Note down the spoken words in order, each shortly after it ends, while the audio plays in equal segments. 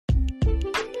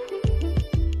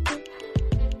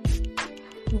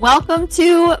Welcome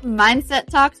to Mindset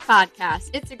Talks Podcast.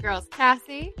 It's your girls,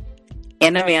 Cassie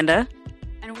and Amanda,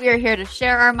 and we are here to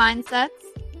share our mindsets,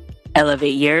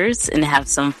 elevate yours, and have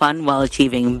some fun while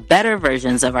achieving better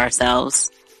versions of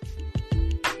ourselves.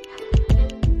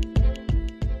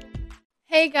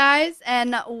 Hey guys,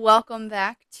 and welcome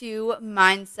back to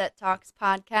Mindset Talks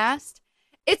Podcast.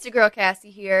 It's your girl,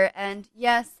 Cassie here, and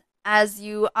yes, as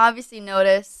you obviously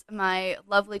notice, my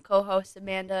lovely co-host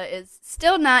Amanda is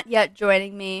still not yet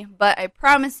joining me, but I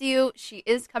promise you she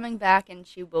is coming back and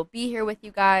she will be here with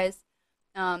you guys.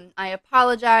 I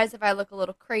apologize if I look a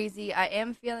little crazy. I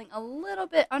am feeling a little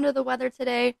bit under the weather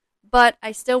today, but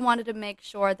I still wanted to make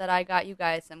sure that I got you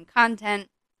guys some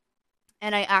content,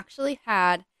 and I actually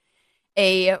had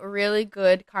a really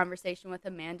good conversation with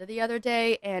Amanda the other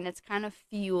day, and it's kind of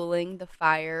fueling the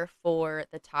fire for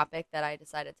the topic that I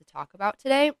decided to talk about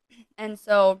today. And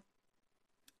so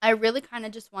I really kind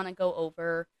of just want to go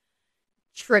over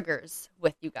triggers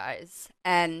with you guys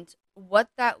and what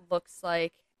that looks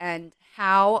like and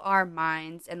how our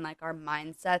minds and like our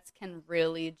mindsets can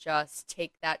really just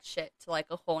take that shit to like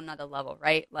a whole nother level,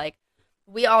 right? Like,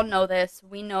 we all know this.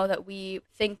 We know that we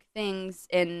think things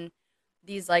in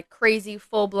these like crazy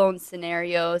full-blown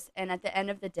scenarios, and at the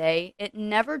end of the day it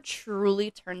never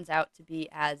truly turns out to be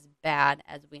as bad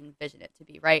as we envision it to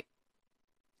be, right?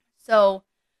 So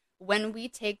when we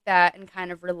take that and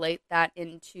kind of relate that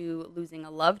into losing a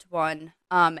loved one,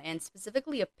 and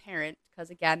specifically a parent,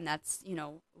 because again, that's, you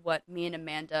know, what me and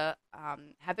Amanda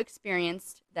have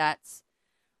experienced, that's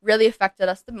really affected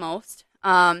us the most.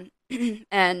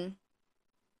 And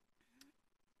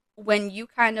when you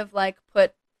kind of like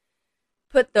put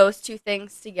those two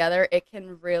things together, it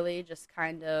can really just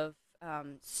kind of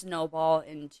snowball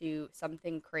into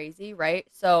something crazy, right?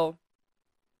 So,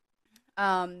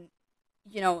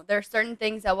 you know, there are certain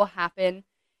things that will happen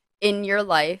in your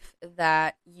life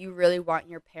that you really want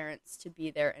your parents to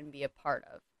be there and be a part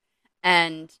of.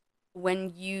 And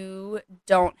when you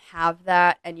don't have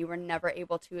that and you were never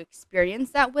able to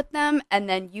experience that with them, and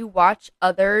then you watch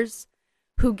others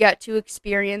who get to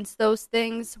experience those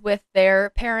things with their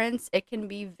parents, it can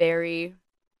be very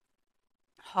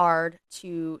hard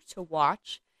to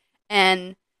watch.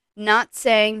 And not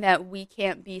saying that we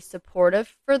can't be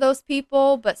supportive for those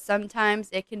people, but sometimes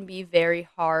it can be very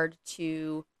hard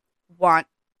to want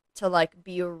to like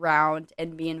be around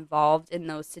and be involved in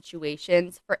those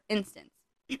situations. For instance,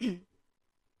 again,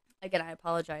 I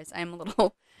apologize. I'm a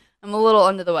little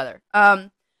under the weather.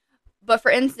 But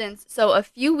for instance, so a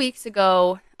few weeks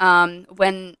ago,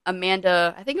 when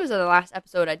Amanda, I think it was in the last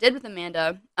episode I did with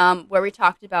Amanda, where we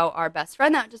talked about our best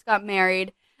friend that just got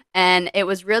married, and it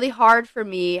was really hard for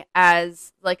me,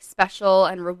 as like special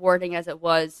and rewarding as it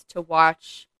was to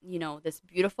watch, you know, this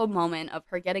beautiful moment of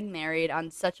her getting married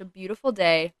on such a beautiful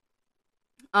day.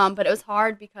 But it was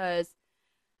hard because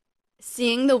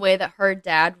seeing the way that her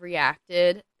dad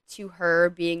reacted to her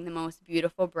being the most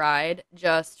beautiful bride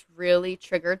just really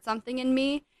triggered something in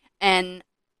me, and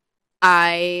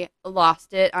I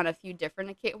lost it on a few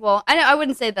different occasions. Well, I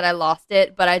wouldn't say that I lost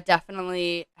it, but I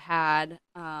definitely had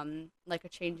like a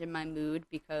change in my mood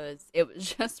because it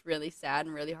was just really sad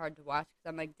and really hard to watch, because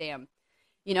I'm like, damn,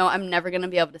 you know, I'm never going to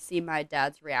be able to see my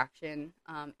dad's reaction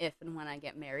if and when I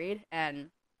get married, and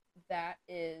that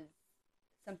is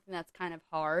something that's kind of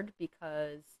hard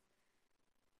because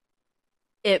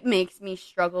it makes me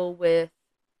struggle with,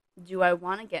 do I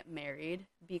want to get married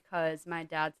because my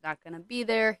dad's not going to be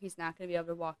there? He's not going to be able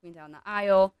to walk me down the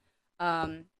aisle.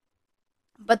 But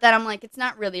then I'm like, it's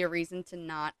not really a reason to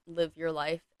not live your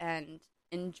life and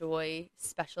enjoy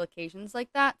special occasions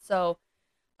like that. So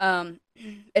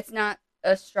it's not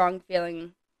a strong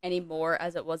feeling anymore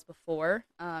as it was before.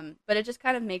 But it just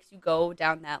kind of makes you go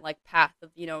down that like path of,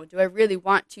 you know, do I really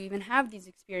want to even have these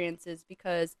experiences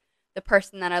because the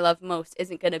person that I love most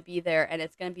isn't going to be there, and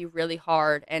it's going to be really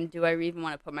hard, and do I even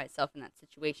want to put myself in that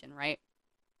situation, right?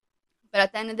 But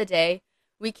at the end of the day,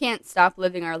 we can't stop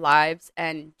living our lives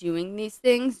and doing these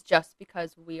things just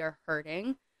because we are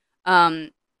hurting.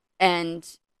 And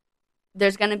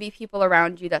there's going to be people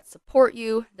around you that support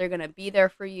you. They're going to be there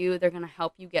for you. They're going to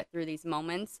help you get through these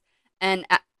moments. And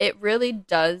it really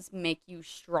does make you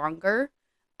stronger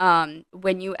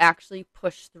when you actually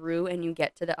push through and you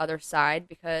get to the other side.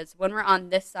 Because when we're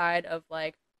on this side of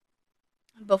like,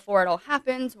 before it all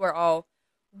happens, we're all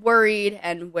worried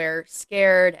and we're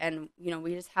scared, and, you know,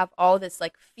 we just have all this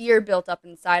like fear built up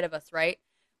inside of us, right?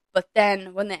 But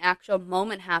then when the actual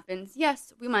moment happens,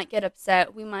 yes, we might get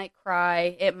upset, we might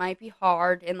cry, it might be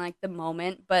hard in like the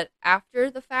moment, but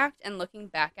after the fact and looking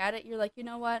back at it, you're like, you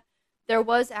know what? There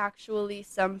was actually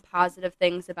some positive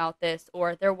things about this,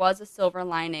 or there was a silver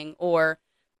lining, or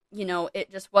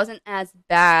it just wasn't as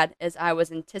bad as I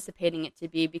was anticipating it to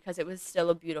be because it was still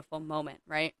a beautiful moment,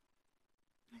 right?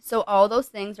 So all those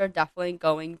things are definitely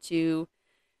going to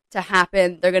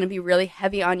happen. They're going to be really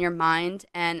heavy on your mind,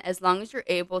 and as long as you're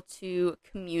able to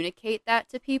communicate that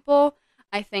to people,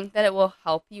 I think that it will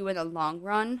help you in the long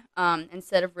run,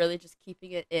 instead of really just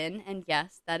keeping it in. And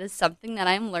yes, that is something that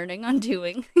I'm learning on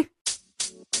doing.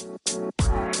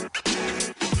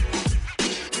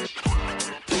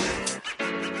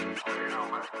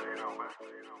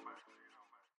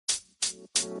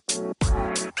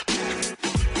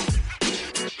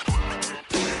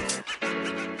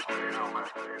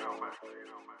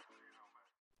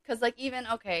 Because, like, even,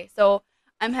 okay, so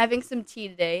I'm having some tea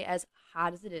today, as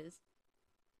hot as it is.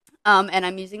 And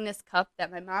I'm using this cup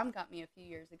that my mom got me a few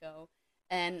years ago,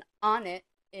 and on it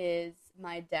is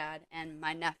my dad and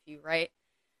my nephew, right?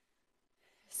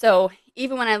 So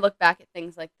even when I look back at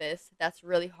things like this, that's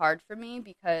really hard for me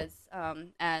because,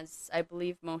 as I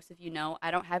believe most of you know,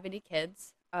 I don't have any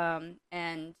kids,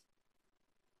 and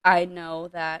I know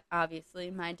that obviously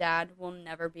my dad will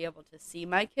never be able to see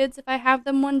my kids if I have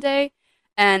them one day,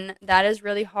 and that is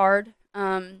really hard.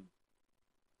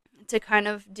 To kind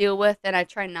of deal with, and I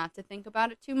try not to think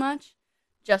about it too much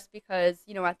just because,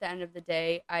 at the end of the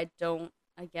day, I don't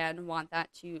again want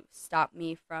that to stop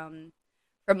me from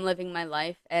living my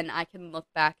life, and I can look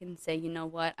back and say, you know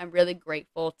what, I'm really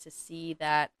grateful to see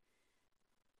that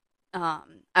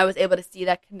I was able to see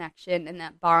that connection and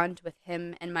that bond with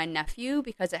him and my nephew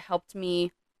because it helped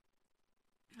me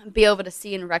be able to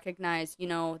see and recognize,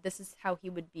 this is how he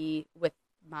would be with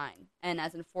mine. And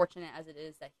as unfortunate as it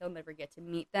is that he'll never get to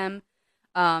meet them,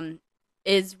 um,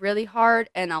 is really hard.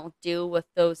 And I'll deal with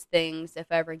those things if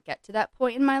I ever get to that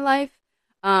point in my life.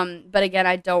 But again,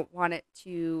 I don't want it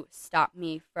to stop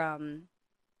me from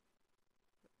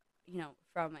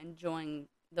enjoying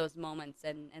those moments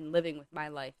and living with my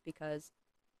life because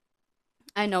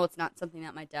I know it's not something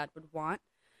that my dad would want.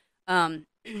 Um,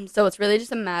 so it's really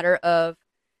just a matter of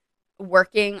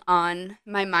working on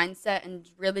my mindset and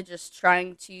really just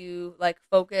trying to like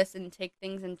focus and take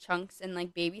things in chunks and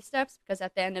like baby steps because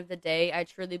at the end of the day I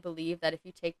truly believe that if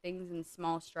you take things in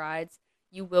small strides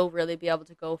you will really be able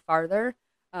to go farther.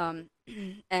 And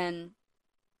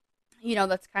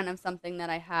that's kind of something that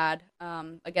I had,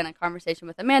 again, a conversation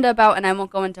with Amanda about, and I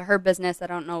won't go into her business. I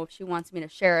don't know if she wants me to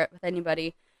share it with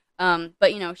anybody.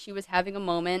 But, she was having a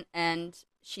moment and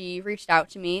she reached out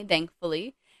to me,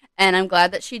 thankfully. And I'm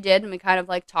glad that she did. And we kind of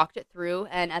like talked it through.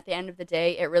 And at the end of the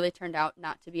day, it really turned out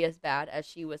not to be as bad as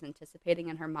she was anticipating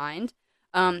in her mind.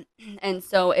 Um, and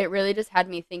so it really just had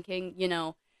me thinking,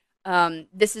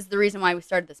 this is the reason why we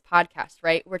started this podcast,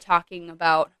 right? We're talking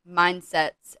about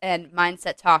mindsets and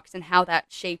mindset talks and how that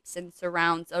shapes and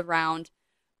surrounds around,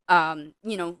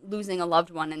 losing a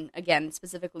loved one. And again,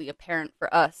 specifically a parent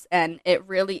for us. And it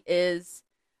really is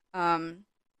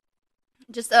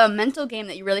just a mental game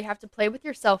that you really have to play with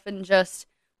yourself and just,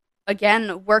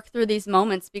 again, work through these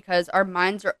moments because our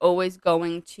minds are always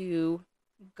going to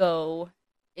go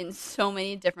in so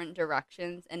many different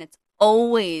directions. And it's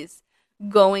always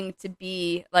going to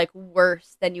be like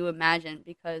worse than you imagine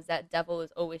because that devil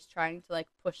is always trying to like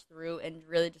push through and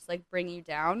really just like bring you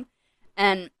down.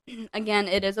 And again,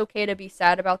 it is okay to be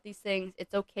sad about these things.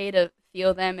 It's okay to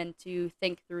feel them and to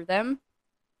think through them,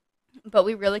 but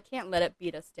we really can't let it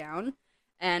beat us down.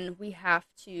 And we have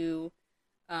to,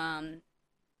 um,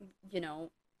 you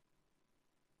know,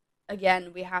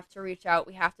 again, we have to reach out,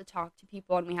 we have to talk to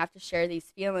people, and we have to share these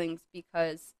feelings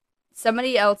because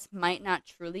somebody else might not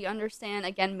truly understand.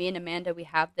 Again, me and Amanda, we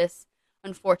have this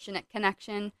unfortunate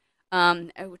connection,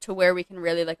 to where we can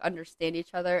really like understand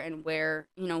each other and where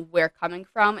we're coming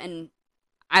from. And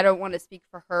I don't want to speak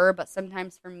for her, but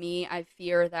sometimes for me, I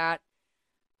fear that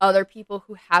other people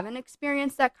who haven't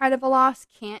experienced that kind of a loss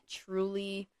can't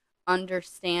truly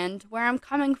understand where I'm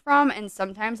coming from. And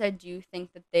sometimes I do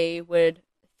think that they would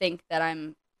think that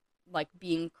I'm like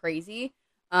being crazy.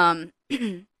 Um,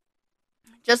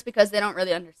 just because they don't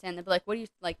really understand. They'll be like, what do you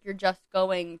like? You're just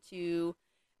going to,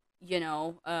 you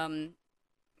know, I'm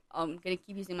gonna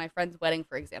keep using my friend's wedding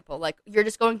for example. Like you're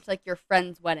just going to like your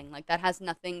friend's wedding. Like that has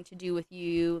nothing to do with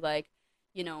you. Like,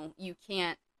 you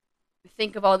can't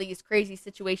think of all these crazy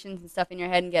situations and stuff in your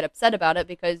head and get upset about it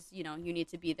because, you need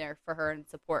to be there for her and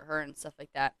support her and stuff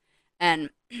like that. And,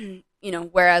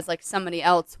 whereas like somebody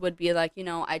else would be like,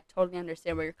 I totally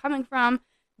understand where you're coming from.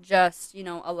 Just,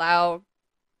 allow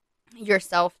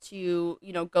yourself to,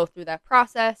 go through that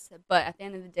process. But at the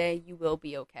end of the day, you will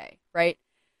be okay, right?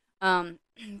 Um,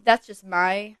 that's just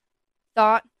my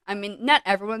thought. I mean, not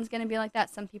everyone's going to be like that.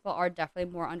 Some people are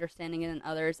definitely more understanding than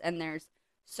others. And there's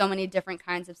so many different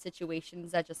kinds of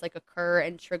situations that just like occur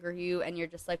and trigger you, and you're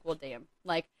just like, well, damn.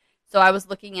 Like, so I was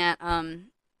looking at um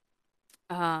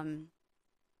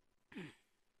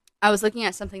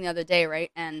something the other day,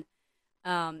 right? And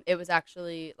it was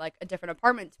actually like a different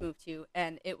apartment to move to,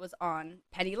 and it was on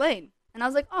Penny Lane. And I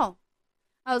was like, oh.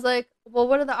 I was like, well,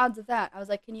 what are the odds of that? I was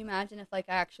like, can you imagine if like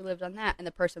I actually lived on that? And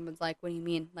the person was like, what do you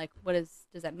mean? Like,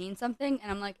 does that mean something? And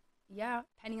I'm like, yeah,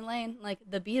 Penny Lane, like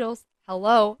the Beatles.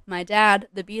 Hello, my dad,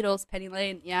 the Beatles, Penny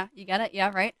Lane. Yeah, you get it? Yeah,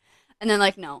 right? And then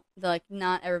like, no, they're like,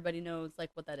 not everybody knows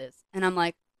like what that is. And I'm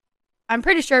like, I'm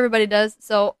pretty sure everybody does.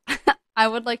 So I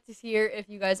would like to hear if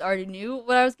you guys already knew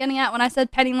what I was getting at when I said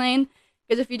Penny Lane.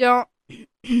 Because if you don't,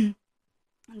 then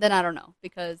I don't know.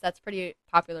 Because that's a pretty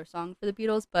popular song for the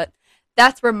Beatles. But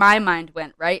that's where my mind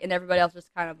went, right? And everybody else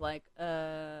just kind of like,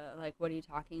 what are you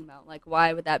talking about? Like,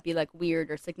 why would that be like weird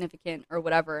or significant or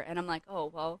whatever? And I'm like, oh,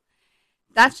 well,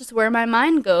 that's just where my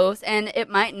mind goes. And it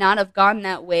might not have gone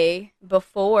that way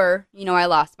before, I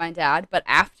lost my dad. But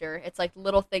after, it's like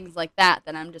little things like that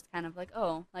I'm just kind of like,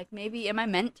 oh, like maybe am I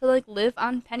meant to like live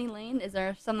on Penny Lane? Is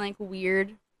there some like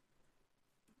weird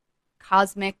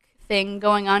cosmic thing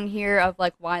going on here of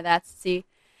like why that's, see?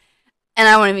 And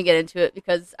I won't even get into it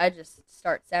because I just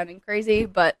start sounding crazy,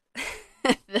 but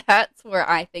that's where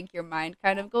I think your mind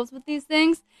kind of goes with these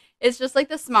things. It's just like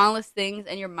the smallest things,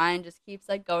 and your mind just keeps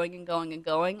like going and going and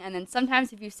going. And then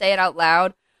sometimes if you say it out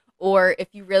loud, or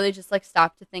if you really just like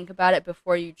stop to think about it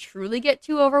before you truly get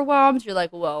too overwhelmed, you're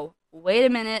like, whoa, wait a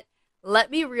minute. Let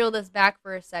me reel this back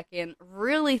for a second,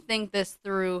 really think this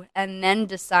through, and then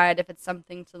decide if it's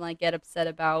something to like get upset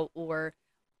about or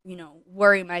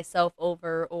worry myself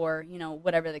over or,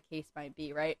 whatever the case might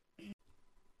be, right?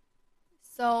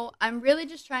 So I'm really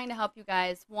just trying to help you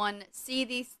guys, one, see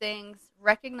these things,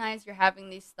 recognize you're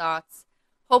having these thoughts.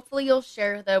 Hopefully you'll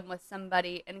share them with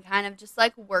somebody and kind of just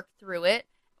like work through it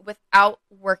without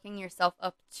working yourself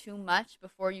up too much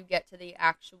before you get to the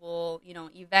actual,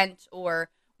 event or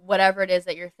whatever it is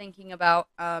that you're thinking about.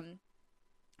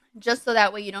 Just so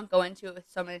that way you don't go into it with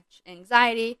so much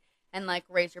anxiety and like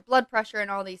raise your blood pressure and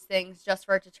all these things just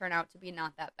for it to turn out to be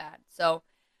not that bad. So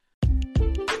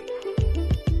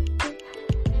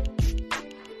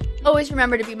always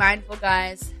remember to be mindful,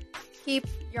 guys. Keep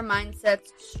your mindsets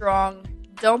strong.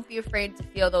 Don't be afraid to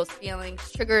feel those feelings.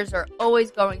 Triggers are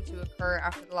always going to occur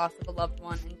after the loss of a loved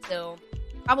one until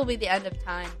probably the end of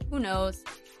time. Who knows?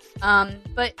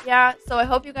 But yeah, so I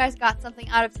hope you guys got something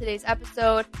out of today's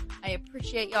episode. I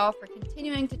appreciate y'all for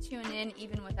continuing to tune in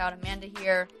even without Amanda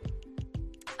here.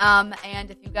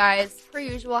 And if you guys, per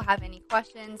usual, have any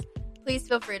questions, please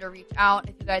feel free to reach out.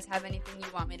 If you guys have anything you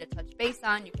want me to touch base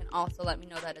on, you can also let me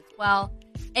know that as well.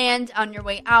 And on your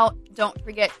way out, don't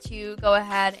forget to go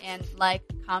ahead and like,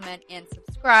 comment, and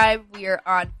subscribe. We are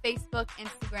on Facebook,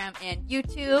 Instagram, and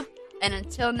YouTube. And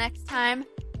until next time,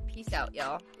 peace out,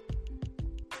 y'all.